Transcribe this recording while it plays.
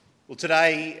Well,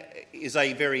 today is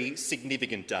a very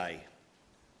significant day,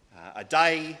 a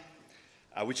day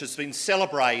which has been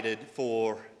celebrated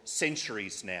for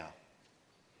centuries now,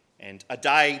 and a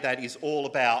day that is all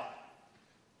about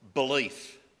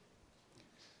belief.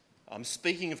 I'm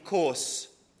speaking, of course,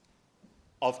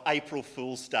 of April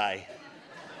Fool's Day.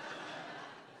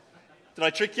 Did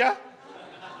I trick you?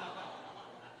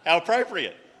 How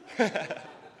appropriate.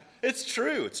 It's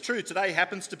true. Today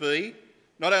happens to be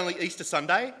not only Easter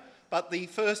Sunday, but the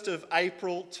 1st of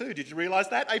April too. Did you realise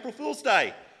that? April Fool's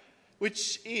Day,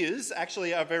 which is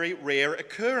actually a very rare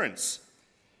occurrence.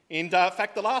 In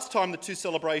fact, the last time the two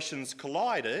celebrations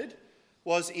collided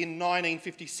was in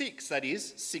 1956, that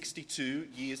is, 62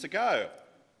 years ago.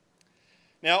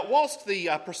 Now, whilst the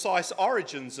precise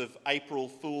origins of April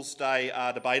Fool's Day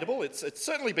are debatable, it's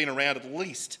certainly been around at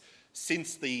least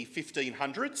since the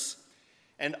 1500s,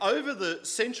 and over the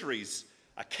centuries,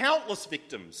 countless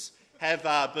victims have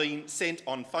been sent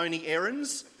on phony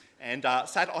errands and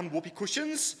sat on whoopee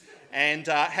cushions and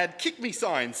had kick me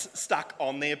signs stuck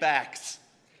on their backs.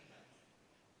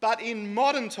 But in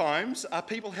modern times,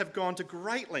 people have gone to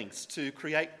great lengths to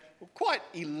create quite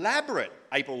elaborate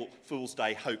April Fool's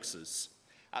Day hoaxes,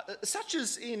 such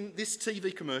as in this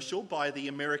TV commercial by the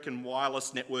American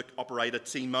wireless network operator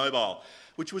T-Mobile,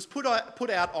 which was put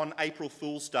out on April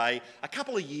Fool's Day a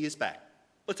couple of years back.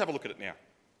 Let's have a look at it now.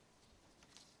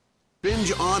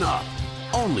 Binge On Up,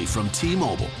 only from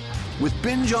T-Mobile. With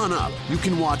Binge On Up, you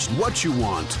can watch what you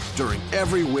want during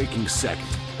every waking second.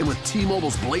 And with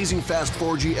T-Mobile's blazing fast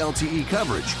 4G LTE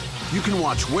coverage, you can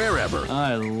watch wherever.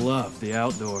 I love the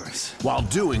outdoors. While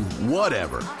doing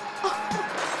whatever.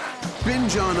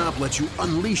 Binge On Up lets you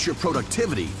unleash your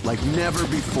productivity like never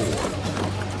before.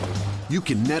 You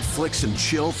can Netflix and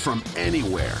chill from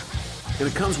anywhere. And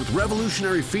it comes with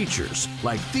revolutionary features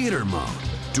like theater mode,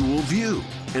 dual view,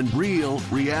 and real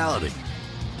reality.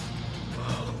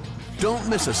 Don't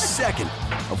miss a second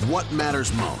of what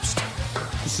matters most.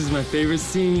 This is my favorite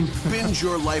scene. Binge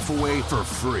your life away for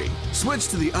free. Switch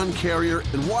to the Un-carrier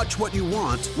and watch what you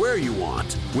want, where you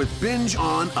want, with Binge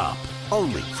On Up,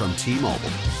 only from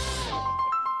T-Mobile.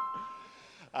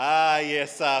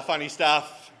 Yes, funny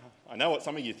stuff. I know what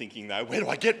some of you are thinking though. Where do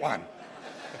I get one?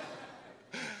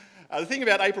 The thing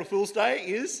about April Fool's Day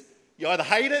is you either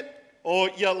hate it or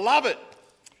you love it.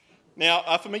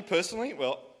 Now, for me personally,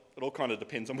 well, it all kind of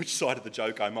depends on which side of the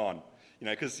joke I'm on.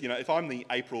 Because if I'm the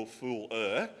April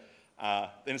Fool-er,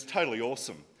 then it's totally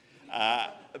awesome.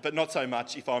 But not so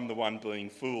much if I'm the one being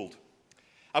fooled.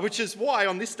 Which is why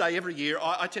on this day every year,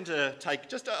 I tend to take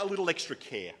just a little extra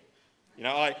care.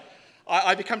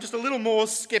 I become just a little more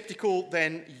sceptical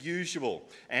than usual.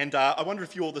 And I wonder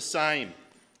if you're the same.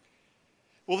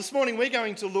 Well, this morning we're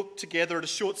going to look together at a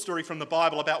short story from the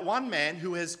Bible about one man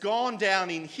who has gone down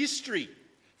in history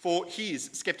for his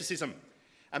scepticism.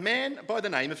 A man by the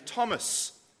name of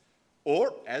Thomas,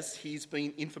 or as he's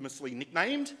been infamously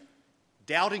nicknamed,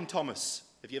 Doubting Thomas.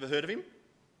 Have you ever heard of him?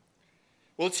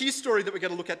 Well, it's his story that we're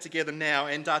going to look at together now,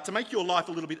 and to make your life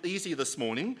a little bit easier this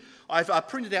morning, I've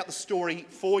printed out the story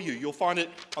for you. You'll find it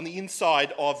on the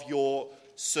inside of your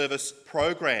service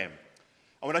program.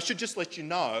 And I should just let you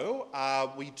know,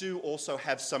 we do also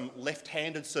have some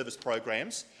left-handed service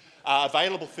programs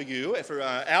available for you. If you're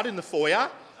out in the foyer,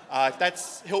 if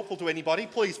that's helpful to anybody,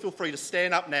 please feel free to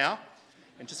stand up now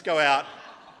and just go out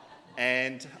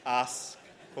and ask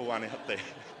for one out there.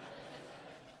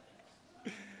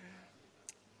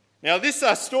 Now, this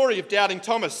story of Doubting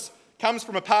Thomas comes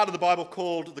from a part of the Bible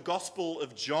called the Gospel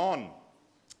of John,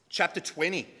 chapter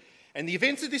 20. And the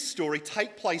events of this story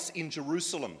take place in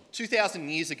Jerusalem 2,000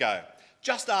 years ago,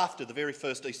 just after the very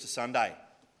first Easter Sunday.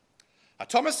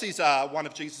 Thomas is one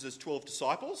of Jesus' 12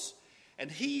 disciples,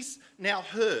 and he's now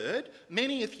heard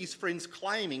many of his friends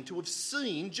claiming to have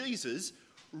seen Jesus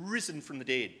risen from the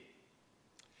dead.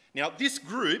 Now, this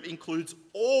group includes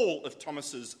all of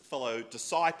Thomas's fellow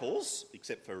disciples,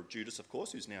 except for Judas, of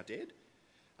course, who's now dead.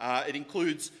 It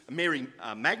includes Mary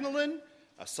Magdalene,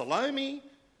 Salome,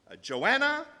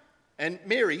 Joanna, and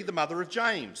Mary, the mother of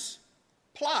James,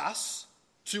 plus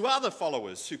two other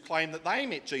followers who claim that they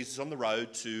met Jesus on the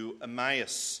road to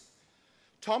Emmaus.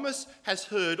 Thomas has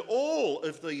heard all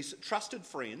of these trusted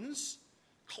friends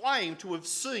claim to have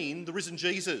seen the risen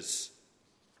Jesus,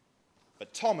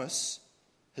 but Thomas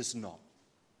has not.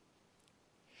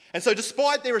 And so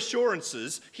despite their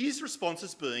assurances, his response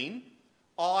has been,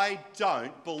 I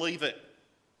don't believe it.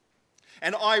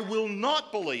 And I will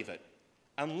not believe it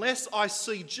unless I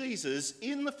see Jesus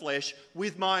in the flesh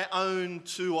with my own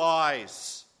two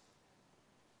eyes.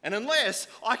 And unless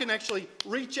I can actually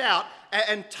reach out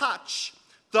and touch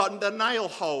the nail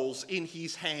holes in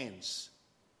his hands.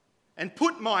 and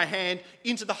put my hand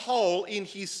into the hole in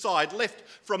his side left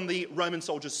from the Roman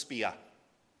soldier's spear.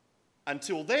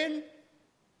 Until then,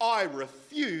 I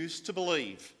refuse to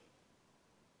believe."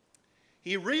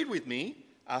 Here, read with me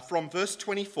from verse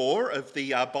 24 of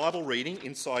the Bible reading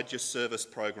inside your service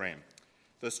program.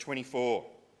 Verse 24.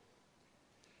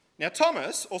 "Now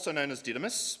Thomas, also known as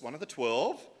Didymus, one of the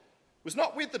 12, was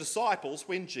not with the disciples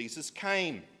when Jesus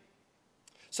came.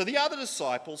 So the other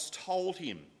disciples told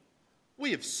him,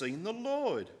 'We have seen the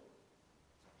Lord.'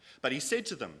 But he said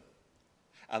to them,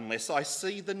 'Unless I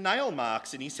see the nail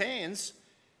marks in his hands,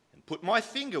 and put my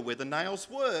finger where the nails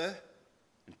were,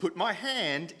 and put my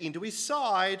hand into his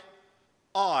side,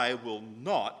 I will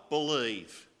not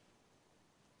believe.'"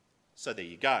 So there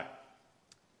you go.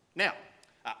 Now,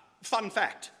 fun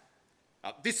fact.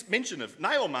 This mention of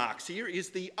nail marks here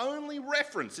is the only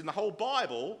reference in the whole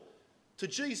Bible to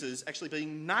Jesus actually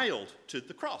being nailed to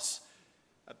the cross.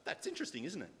 That's interesting,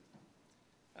 isn't it?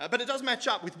 But it does match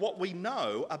up with what we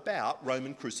know about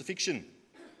Roman crucifixion,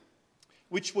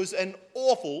 which was an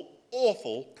awful,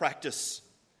 awful practice.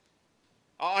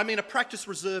 I mean, a practice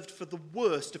reserved for the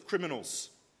worst of criminals.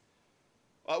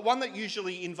 One that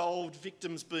usually involved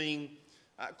victims being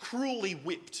cruelly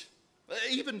whipped,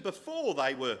 even before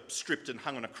they were stripped and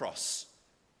hung on a cross,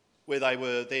 where they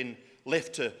were then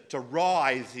left to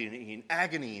writhe in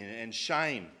agony and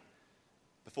shame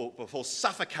before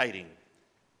suffocating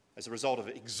as a result of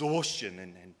exhaustion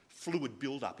and fluid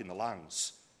build-up in the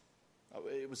lungs.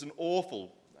 It was an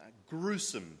awful,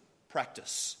 gruesome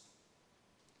practice.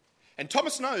 And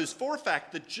Thomas knows for a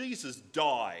fact that Jesus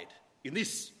died in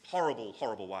this horrible,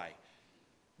 horrible way.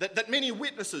 That many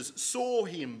witnesses saw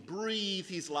him breathe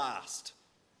his last,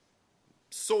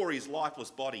 saw his lifeless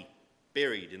body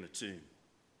buried in a tomb.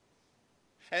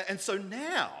 And so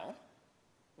now,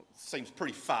 it seems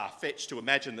pretty far-fetched to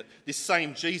imagine that this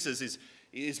same Jesus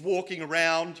is walking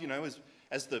around,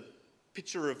 as the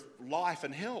picture of life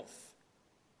and health.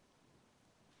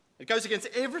 It goes against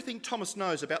everything Thomas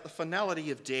knows about the finality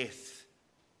of death.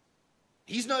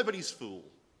 He's nobody's fool,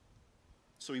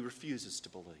 so he refuses to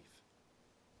believe.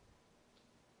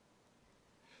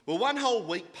 Well, one whole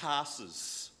week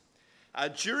passes,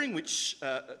 during which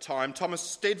time Thomas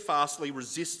steadfastly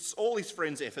resists all his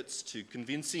friends' efforts to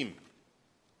convince him.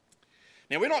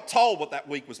 Now, we're not told what that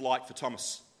week was like for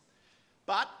Thomas,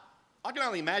 but I can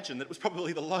only imagine that it was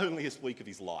probably the loneliest week of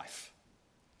his life.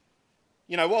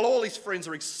 While all his friends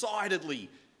are excitedly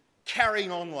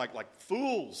carrying on like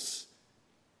fools,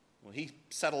 well, he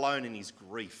sat alone in his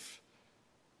grief,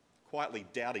 quietly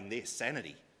doubting their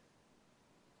sanity.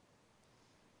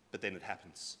 But then it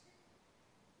happens.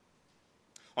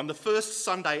 On the first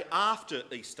Sunday after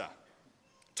Easter,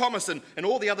 Thomas and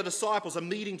all the other disciples are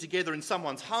meeting together in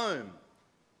someone's home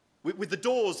with the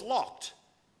doors locked,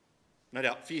 no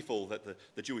doubt fearful that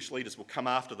the Jewish leaders will come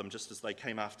after them just as they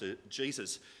came after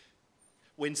Jesus,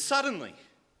 when suddenly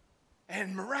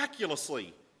and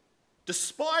miraculously,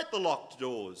 despite the locked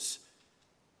doors,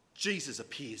 Jesus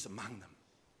appears among them.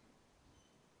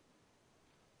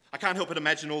 I can't help but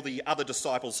imagine all the other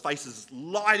disciples' faces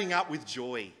lighting up with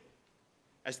joy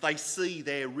as they see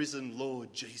their risen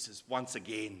Lord Jesus once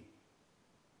again.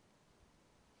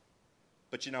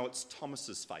 But it's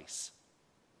Thomas's face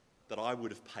that I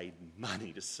would have paid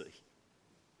money to see.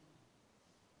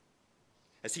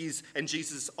 As his and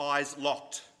Jesus' eyes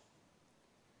locked,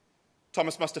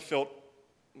 Thomas must have felt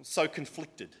so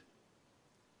conflicted,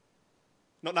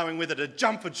 not knowing whether to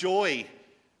jump for joy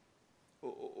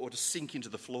or to sink into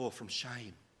the floor from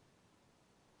shame.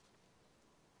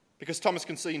 Because Thomas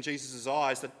can see in Jesus'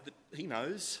 eyes that he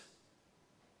knows,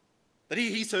 that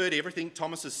he's heard everything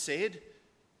Thomas has said.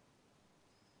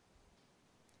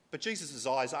 But Jesus'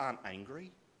 eyes aren't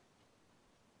angry.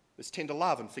 There's tender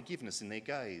love and forgiveness in their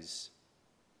gaze.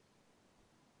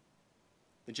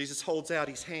 Then Jesus holds out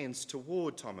his hands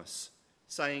toward Thomas,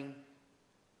 saying,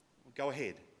 "Go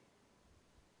ahead,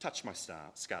 touch my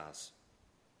scars,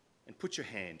 and put your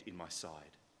hand in my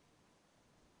side.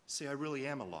 See, I really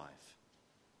am alive.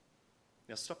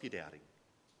 Now stop your doubting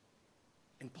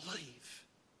and believe."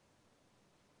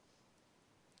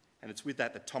 And it's with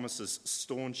that Thomas's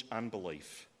staunch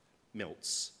unbelief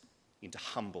melts into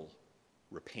humble,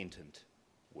 repentant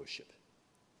worship.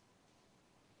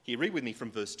 Here, read with me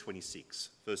from verse 26.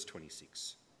 Verse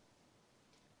 26.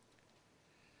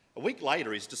 A week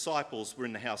later, his disciples were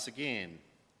in the house again.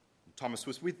 Thomas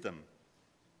was with them.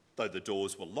 Though the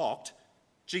doors were locked,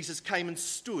 Jesus came and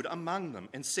stood among them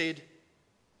and said,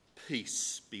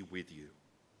 "Peace be with you."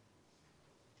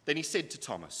 Then he said to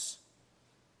Thomas,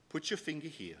 "Put your finger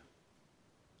here.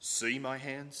 See my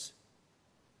hands?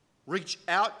 Reach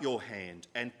out your hand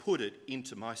and put it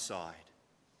into my side.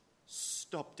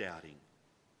 Stop doubting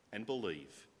and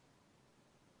believe."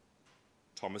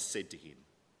 Thomas said to him,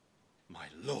 "My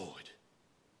Lord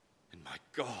and my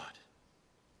God."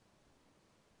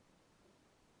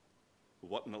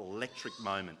 What an electric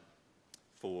moment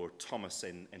for Thomas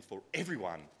and for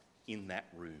everyone in that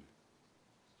room.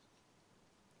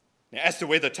 Now, as to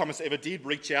whether Thomas ever did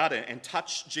reach out and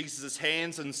touch Jesus'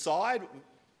 hands and side,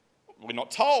 we're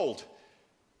not told.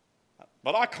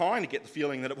 But I kind of get the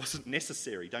feeling that it wasn't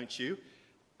necessary, don't you?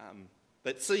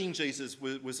 That seeing Jesus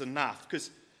was enough,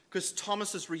 because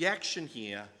Thomas's reaction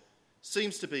here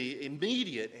seems to be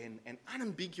immediate and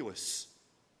unambiguous.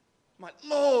 "My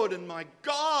Lord and my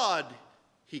God,"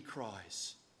 he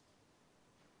cries.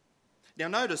 Now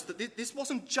notice that this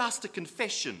wasn't just a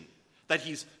confession that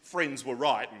his friends were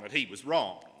right and that he was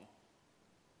wrong,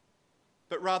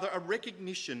 but rather a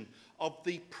recognition of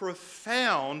the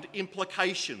profound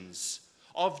implications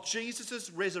of Jesus'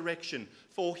 resurrection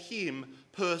for him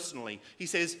personally. He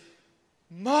says,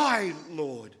 "My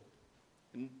Lord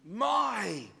and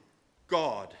my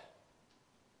God."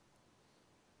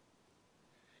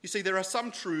 You see, there are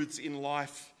some truths in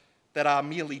life that are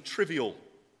merely trivial,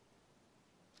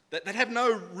 that have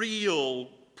no real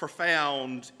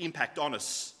profound impact on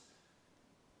us,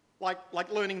 like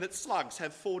learning that slugs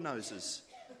have 4 noses.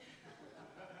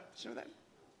 Did you know that?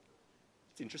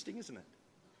 It's interesting, isn't it?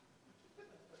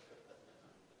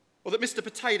 Or that Mr.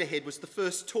 Potato Head was the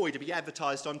first toy to be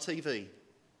advertised on TV.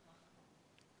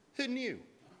 Who knew?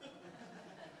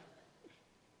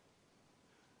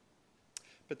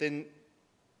 But then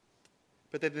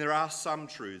there are some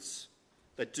truths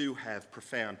that do have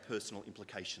profound personal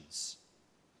implications.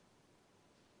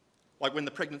 Like when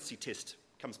the pregnancy test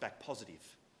comes back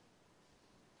positive,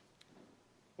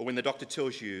 or when the doctor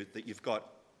tells you that you've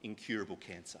got incurable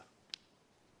cancer.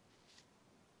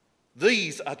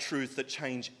 These are truths that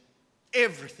change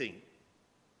everything.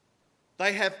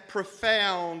 They have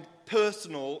profound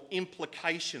personal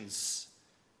implications.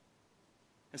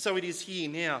 And so it is here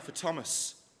now for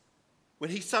Thomas, when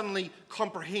he suddenly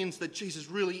comprehends that Jesus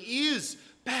really is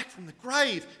back from the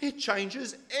grave. It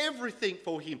changes everything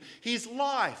for him. His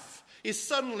life is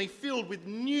suddenly filled with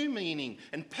new meaning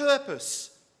and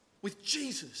purpose, with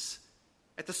Jesus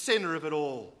at the centre of it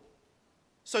all.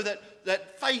 So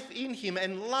that faith in him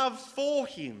and love for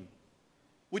him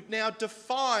would now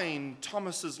define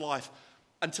Thomas's life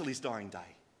until his dying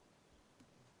day.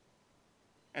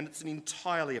 And it's an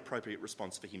entirely appropriate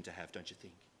response for him to have, don't you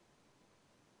think?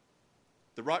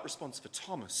 The right response for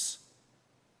Thomas,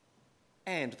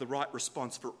 and the right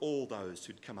response for all those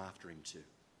who'd come after him too.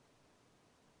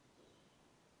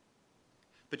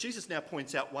 But Jesus now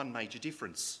points out one major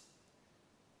difference.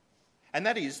 And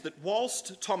that is that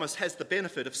whilst Thomas has the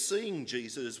benefit of seeing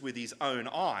Jesus with his own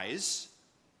eyes,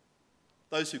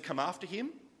 those who come after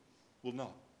him will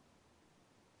not.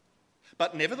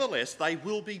 But nevertheless, they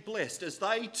will be blessed as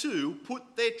they too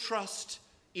put their trust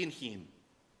in him.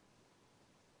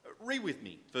 Read with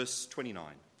me, verse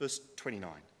 29. Verse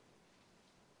 29.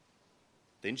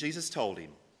 Then Jesus told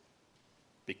him,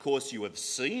 "Because you have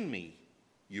seen me,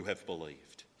 you have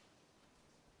believed.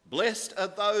 Blessed are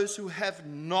those who have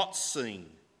not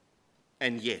seen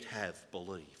and yet have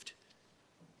believed."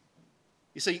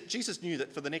 You see, Jesus knew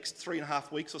that for the next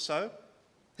 3.5 weeks or so,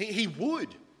 he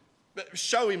would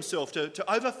show himself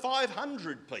to over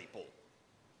 500 people,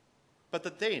 but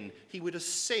that then he would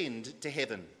ascend to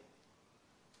heaven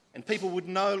and people would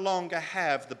no longer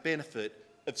have the benefit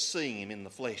of seeing him in the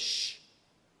flesh.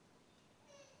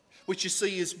 Which you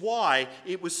see is why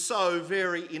it was so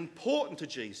very important to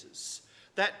Jesus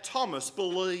that Thomas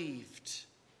believed.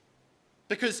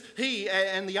 Because he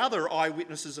and the other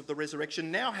eyewitnesses of the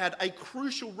resurrection now had a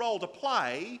crucial role to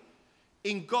play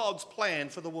in God's plan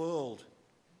for the world.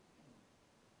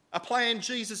 A plan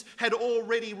Jesus had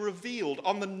already revealed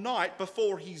on the night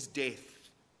before his death,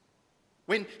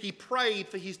 when he prayed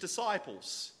for his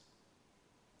disciples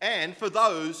and for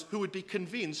those who would be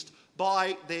convinced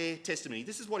by their testimony.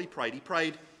 This is what he prayed. He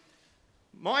prayed,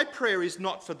 "My prayer is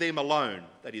not for them alone,"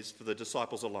 that is, for the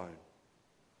disciples alone.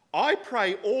 "I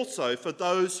pray also for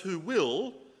those who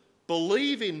will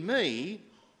believe in me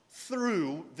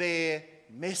through their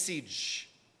message."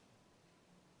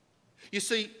 You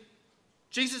see,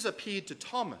 Jesus appeared to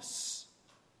Thomas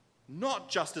not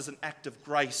just as an act of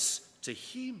grace to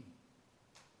him,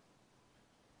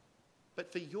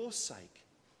 but for your sake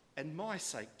and my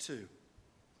sake too.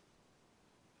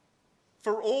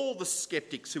 For all the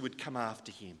skeptics who would come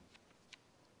after him.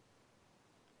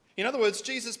 In other words,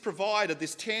 Jesus provided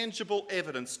this tangible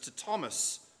evidence to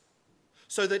Thomas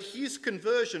so that his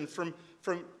conversion from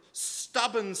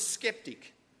stubborn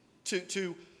skeptic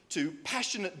to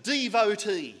passionate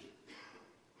devotee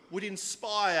would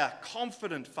inspire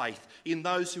confident faith in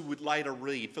those who would later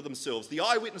read for themselves the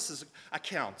eyewitnesses'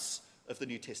 accounts of the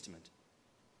New Testament,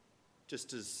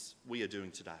 just as we are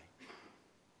doing today.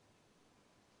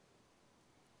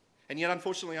 And yet,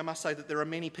 unfortunately, I must say that there are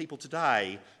many people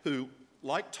today who,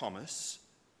 like Thomas,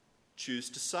 choose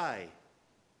to say,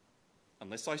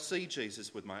 unless I see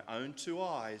Jesus with my own two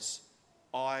eyes,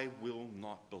 I will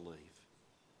not believe.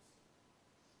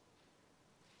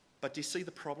 But do you see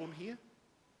the problem here?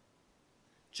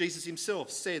 Jesus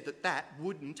himself said that that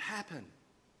wouldn't happen.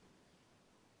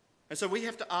 And so we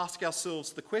have to ask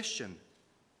ourselves the question,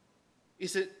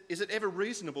 is it ever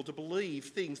reasonable to believe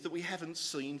things that we haven't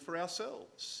seen for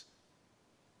ourselves?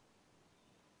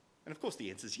 And of course the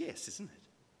answer is yes, isn't it?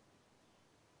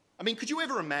 I mean, could you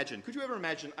ever imagine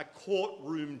a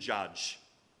courtroom judge,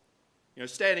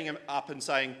 standing up and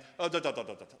saying,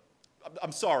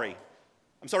 I'm sorry,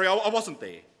 I wasn't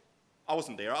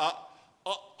there.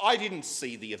 I didn't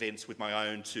see the events with my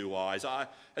own two eyes,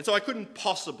 and so I couldn't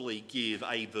possibly give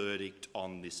a verdict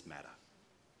on this matter.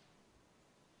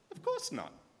 Of course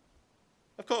not.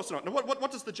 Now,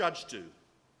 what does the judge do?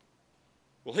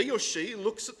 Well, he or she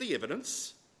looks at the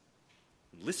evidence,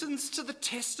 listens to the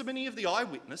testimony of the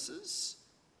eyewitnesses,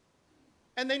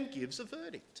 and then gives a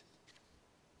verdict.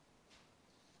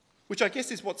 Which I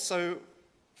guess is what's so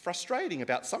frustrating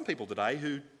about some people today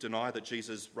who deny that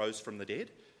Jesus rose from the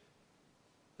dead.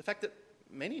 The fact that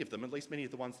many of them, at least many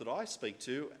of the ones that I speak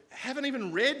to, haven't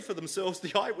even read for themselves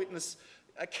the eyewitness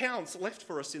accounts left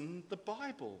for us in the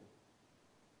Bible.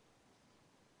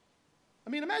 I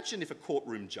mean, imagine if a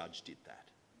courtroom judge did that.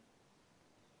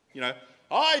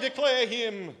 I declare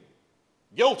him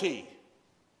guilty.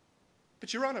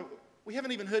 But Your Honour, we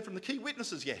haven't even heard from the key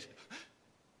witnesses yet.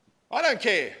 I don't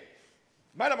care.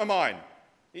 Made up my mind.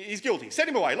 He's guilty. Send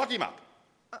him away. Lock him up.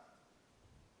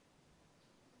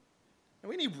 Now,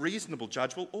 any reasonable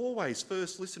judge will always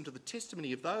first listen to the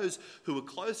testimony of those who are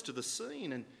close to the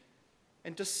scene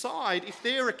and decide if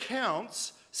their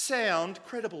accounts sound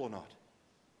credible or not.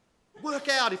 Work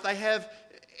out if they have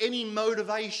any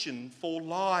motivation for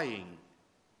lying.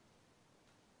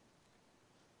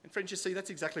 And friends, you see, that's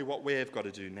exactly what we've got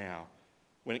to do now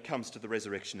when it comes to the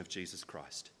resurrection of Jesus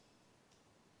Christ.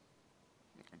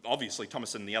 Obviously,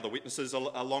 Thomas and the other witnesses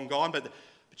are long gone, but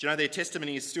their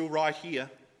testimony is still right here,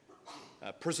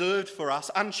 preserved for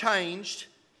us, unchanged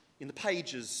in the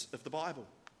pages of the Bible.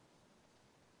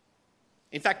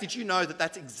 In fact, did you know that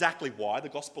that's exactly why the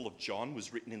Gospel of John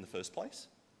was written in the first place?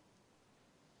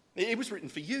 It was written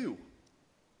for you,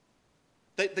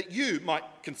 that you might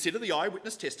consider the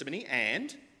eyewitness testimony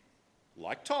and,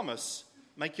 like Thomas,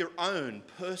 make your own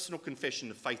personal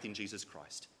confession of faith in Jesus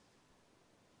Christ.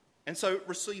 And so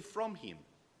receive from him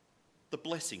the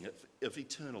blessing of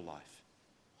eternal life.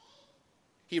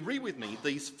 Here, read with me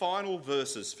these final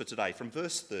verses for today from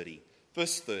verse 30.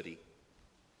 Verse 30.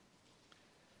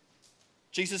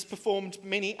 Jesus performed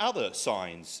many other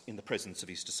signs in the presence of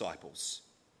his disciples,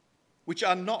 which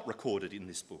are not recorded in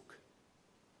this book.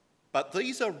 But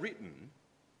these are written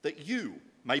that you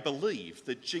may believe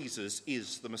that Jesus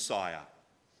is the Messiah,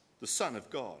 the Son of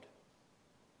God,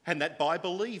 and that by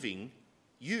believing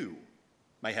you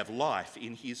may have life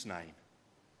in his name.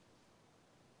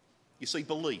 You see,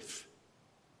 belief,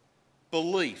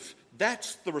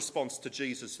 that's the response to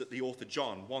Jesus that the author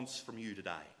John wants from you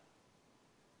today.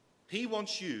 He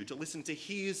wants you to listen to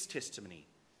his testimony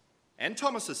and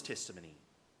Thomas's testimony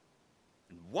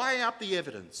and weigh up the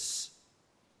evidence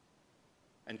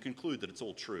and conclude that it's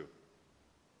all true.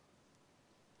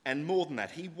 And more than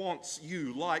that, he wants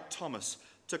you, like Thomas,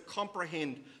 to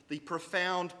comprehend the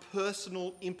profound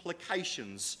personal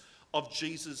implications of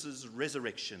Jesus'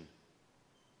 resurrection.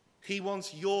 He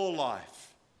wants your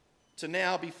life to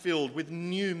now be filled with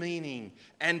new meaning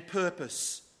and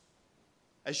purpose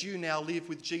as you now live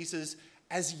with Jesus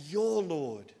as your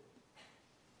Lord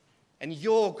and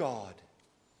your God.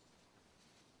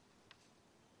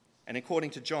 And according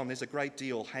to John, there's a great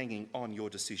deal hanging on your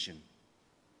decision.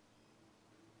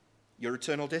 Your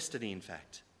eternal destiny, in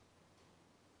fact.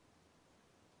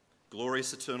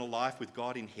 Glorious eternal life with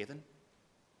God in heaven,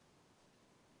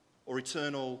 or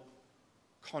eternal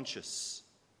conscious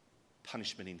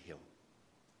punishment in hell.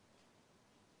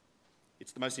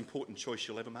 It's the most important choice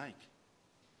you'll ever make.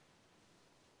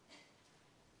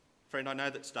 Friend, I know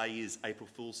that today is April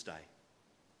Fool's Day,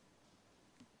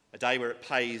 a day where it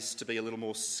pays to be a little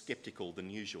more sceptical than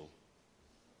usual.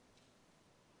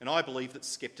 And I believe that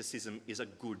scepticism is a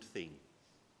good thing.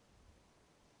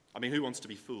 I mean, who wants to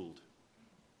be fooled?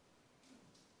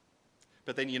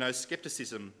 But then,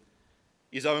 scepticism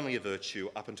is only a virtue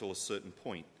up until a certain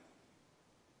point,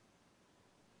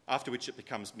 after which it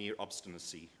becomes mere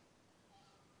obstinacy,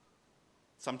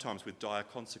 sometimes with dire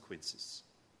consequences.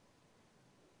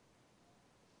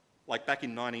 Like back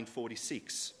in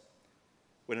 1946,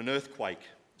 when an earthquake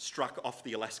struck off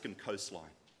the Alaskan coastline,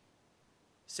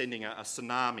 sending a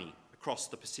tsunami across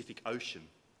the Pacific Ocean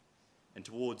and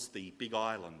towards the big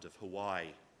island of Hawaii.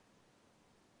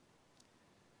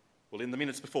 Well, in the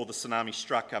minutes before the tsunami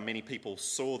struck, many people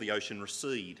saw the ocean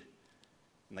recede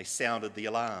and they sounded the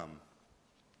alarm.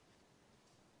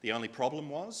 The only problem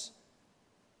was,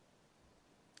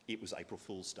 it was April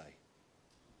Fool's Day.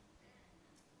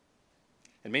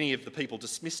 And many of the people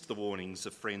dismissed the warnings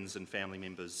of friends and family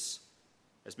members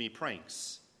as mere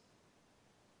pranks.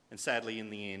 And sadly, in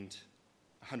the end,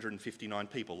 159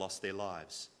 people lost their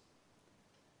lives.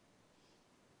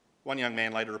 One young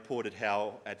man later reported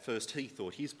how at first he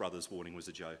thought his brother's warning was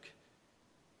a joke,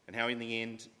 and how in the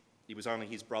end it was only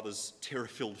his brother's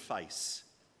terror-filled face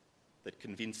that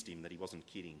convinced him that he wasn't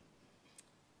kidding.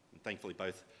 And thankfully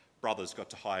both brothers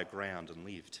got to higher ground and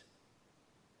lived.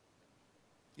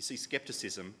 You see,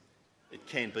 scepticism, it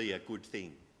can be a good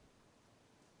thing,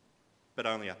 but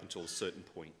only up until a certain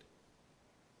point,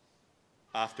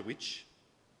 after which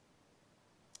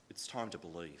it's time to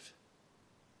believe.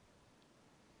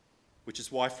 Which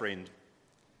is why, friend,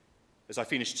 as I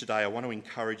finish today, I want to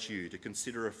encourage you to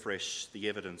consider afresh the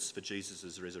evidence for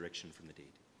Jesus' resurrection from the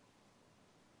dead.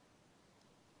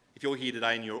 If you're here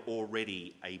today and you're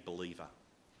already a believer,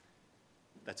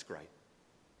 that's great.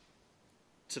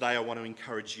 Today I want to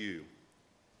encourage you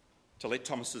to let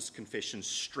Thomas's confession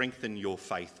strengthen your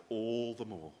faith all the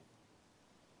more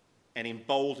and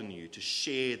embolden you to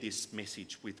share this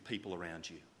message with people around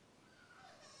you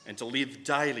and to live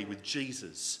daily with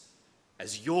Jesus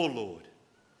as your Lord,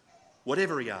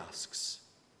 whatever he asks,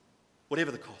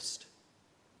 whatever the cost.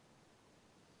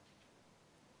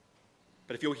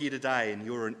 But if you're here today and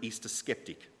you're an Easter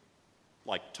skeptic,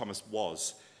 like Thomas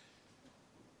was,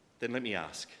 then let me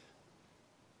ask,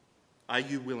 are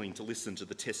you willing to listen to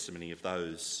the testimony of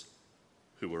those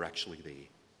who were actually there?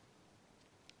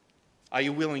 Are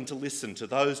you willing to listen to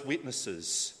those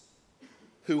witnesses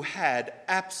who had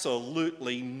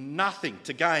absolutely nothing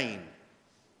to gain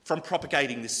from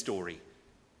propagating this story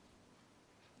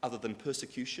other than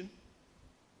persecution,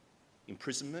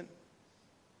 imprisonment,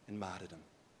 and martyrdom?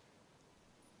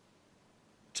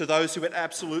 To those who had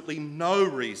absolutely no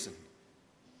reason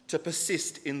to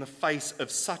persist in the face of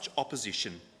such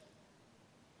opposition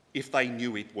if they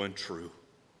knew it weren't true,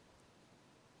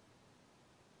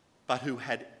 but who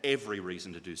had every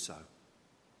reason to do so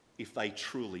if they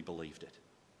truly believed it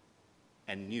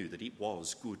and knew that it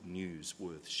was good news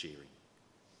worth sharing.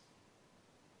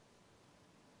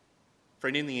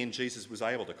 Friend, in the end, Jesus was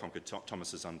able to conquer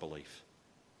Thomas's unbelief.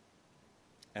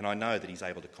 And I know that he's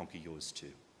able to conquer yours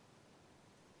too.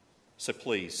 So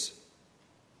please,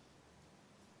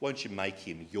 won't you make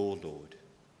him your Lord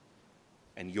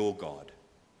and your God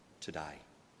today?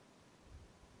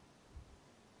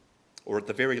 Or at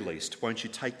the very least, won't you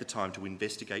take the time to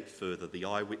investigate further the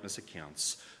eyewitness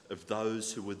accounts of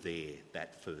those who were there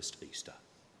that first Easter?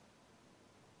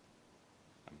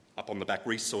 Up on the back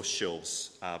resource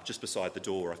shelves, just beside the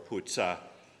door, I've put a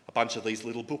bunch of these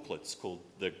little booklets called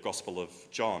the Gospel of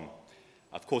John.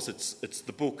 Of course, it's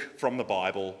the book from the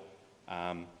Bible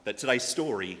that today's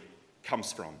story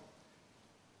comes from.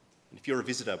 And if you're a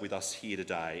visitor with us here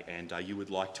today and you would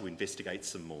like to investigate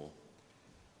some more,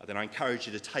 then I encourage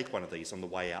you to take one of these on the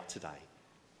way out today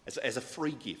as a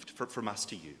free gift from us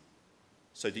to you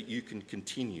so that you can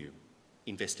continue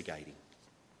investigating.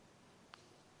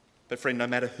 But friend, no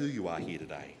matter who you are here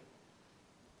today,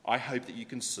 I hope that you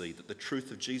can see that the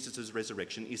truth of Jesus'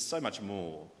 resurrection is so much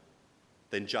more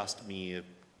than just mere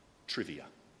trivia.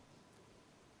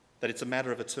 That it's a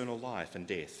matter of eternal life and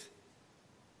death.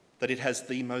 That it has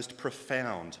the most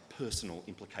profound personal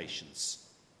implications.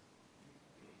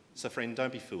 So friend,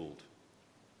 don't be fooled.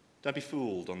 Don't be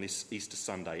fooled on this Easter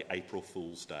Sunday, April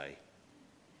Fool's Day.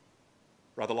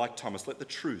 Rather, like Thomas, let the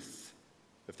truth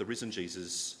of the risen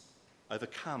Jesus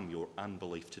overcome your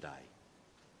unbelief today,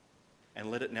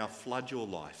 and let it now flood your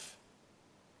life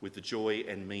with the joy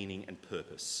and meaning and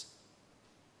purpose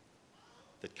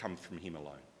that come from him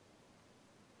alone.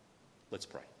 Let's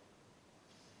pray.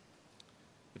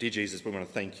 Dear Jesus, we want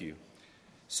to thank you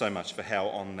so much for how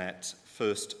on that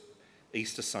first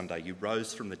Easter Sunday you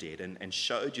rose from the dead and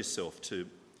showed yourself to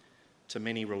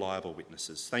many reliable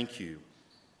witnesses. Thank you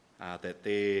that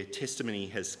their testimony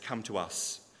has come to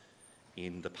us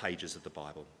in the pages of the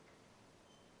Bible.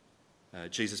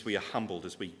 Jesus, we are humbled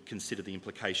as we consider the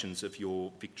implications of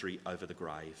your victory over the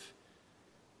grave.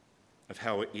 of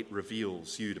how it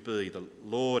reveals you to be the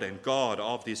Lord and God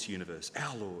of this universe,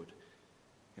 our Lord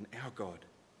and our God.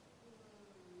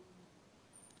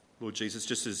 Lord Jesus,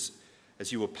 just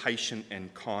as you were patient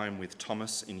and kind with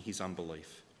Thomas in his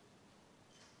unbelief,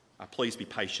 please be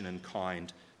patient and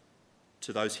kind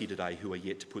to those here today who are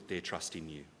yet to put their trust in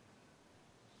you.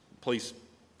 Please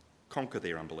conquer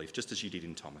their unbelief, just as you did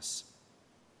in Thomas.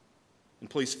 And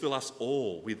please fill us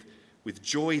all with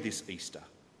joy this Easter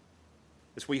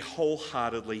as we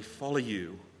wholeheartedly follow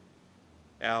you,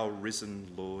 our risen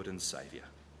Lord and Saviour.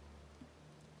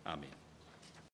 Amen.